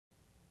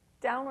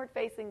downward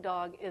facing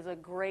dog is a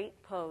great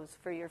pose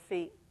for your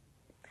feet.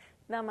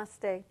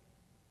 Namaste.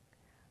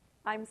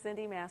 I'm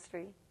Cindy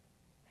Mastery.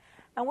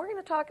 And we're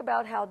going to talk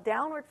about how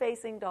downward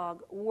facing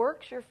dog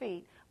works your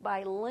feet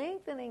by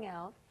lengthening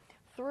out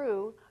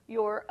through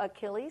your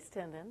Achilles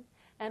tendon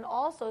and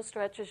also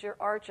stretches your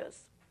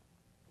arches.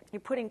 You're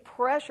putting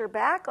pressure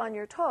back on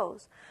your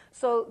toes.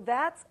 So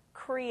that's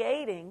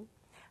creating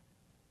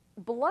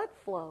blood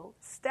flow,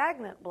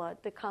 stagnant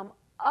blood, to come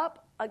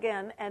up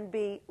again and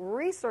be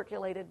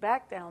recirculated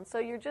back down. So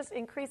you're just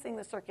increasing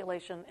the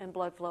circulation and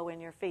blood flow in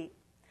your feet.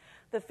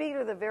 The feet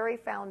are the very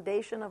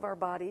foundation of our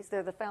bodies.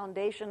 They're the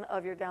foundation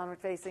of your downward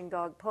facing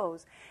dog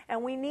pose.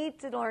 And we need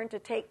to learn to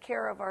take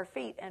care of our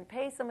feet and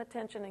pay some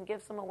attention and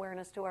give some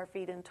awareness to our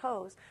feet and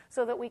toes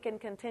so that we can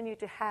continue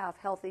to have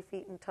healthy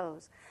feet and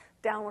toes.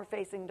 Downward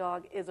facing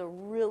dog is a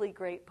really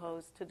great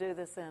pose to do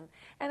this in.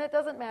 And it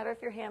doesn't matter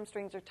if your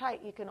hamstrings are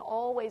tight. You can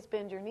always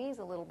bend your knees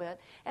a little bit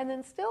and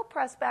then still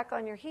press back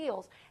on your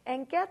heels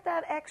and get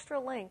that extra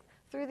length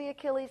through the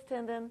Achilles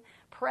tendon,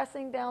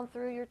 pressing down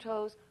through your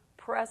toes,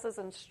 presses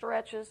and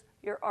stretches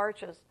your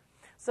arches.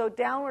 So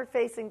downward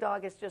facing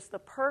dog is just the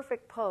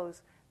perfect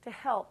pose to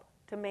help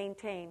to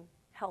maintain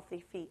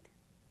healthy feet.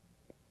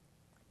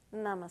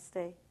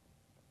 Namaste.